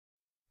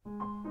I've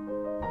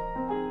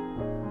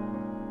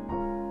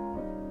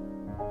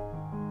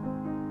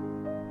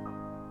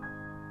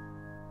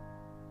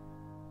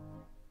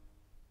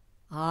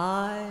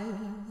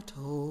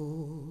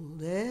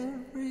told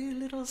every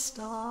little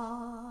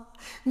star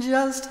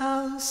just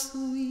how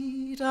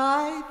sweet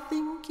I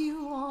think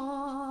you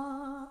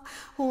are.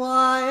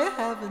 Why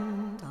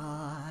haven't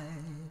I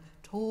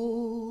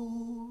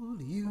told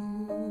you?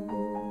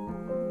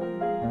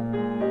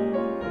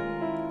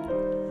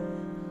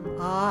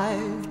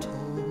 I've told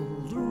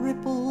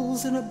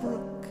ripples in a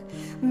brook,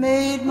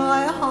 made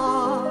my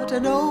heart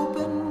an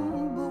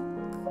open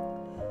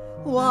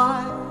book.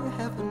 Why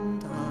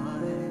haven't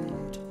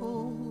I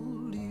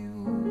told you?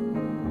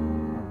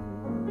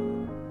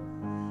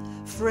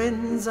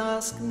 Friends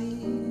ask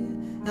me,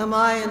 am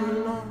I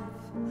in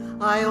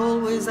love? I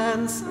always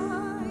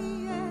answer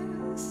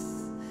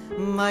yes.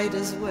 Might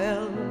as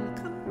well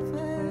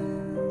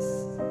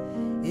confess.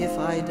 If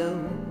I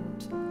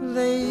don't,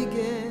 they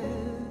guess.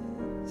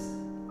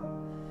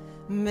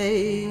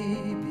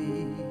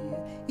 Maybe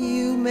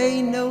you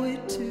may know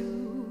it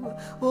too.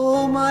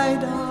 Oh, my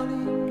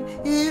darling,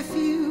 if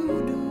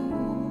you do,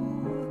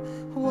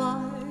 why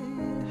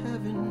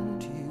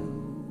haven't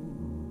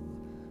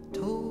you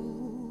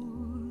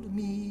told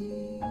me?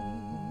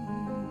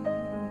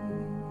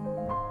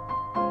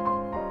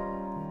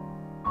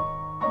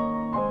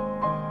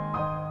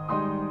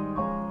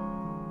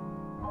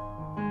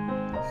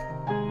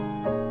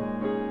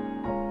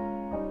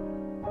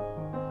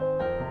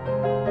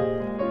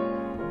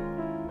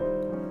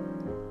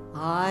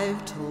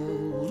 I've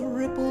told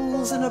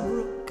ripples in a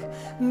brook,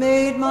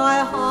 made my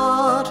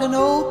heart an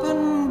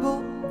open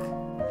book.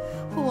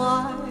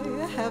 Why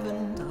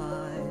haven't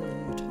I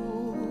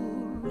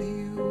told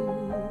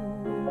you?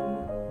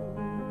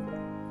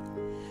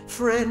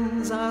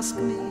 Friends ask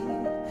me,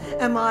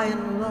 am I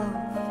in love?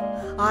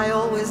 I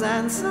always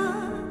answer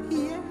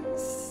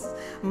yes.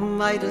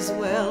 Might as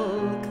well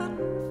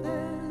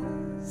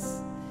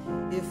confess.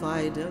 If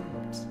I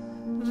don't,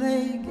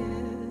 they guess.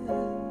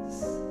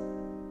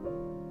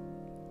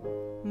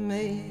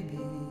 Maybe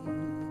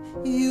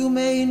you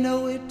may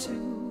know it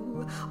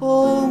too.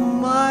 Oh,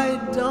 my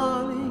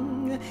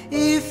darling,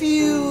 if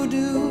you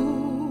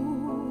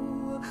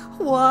do,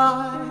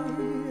 why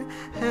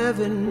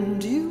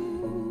haven't you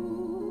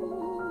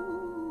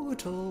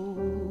told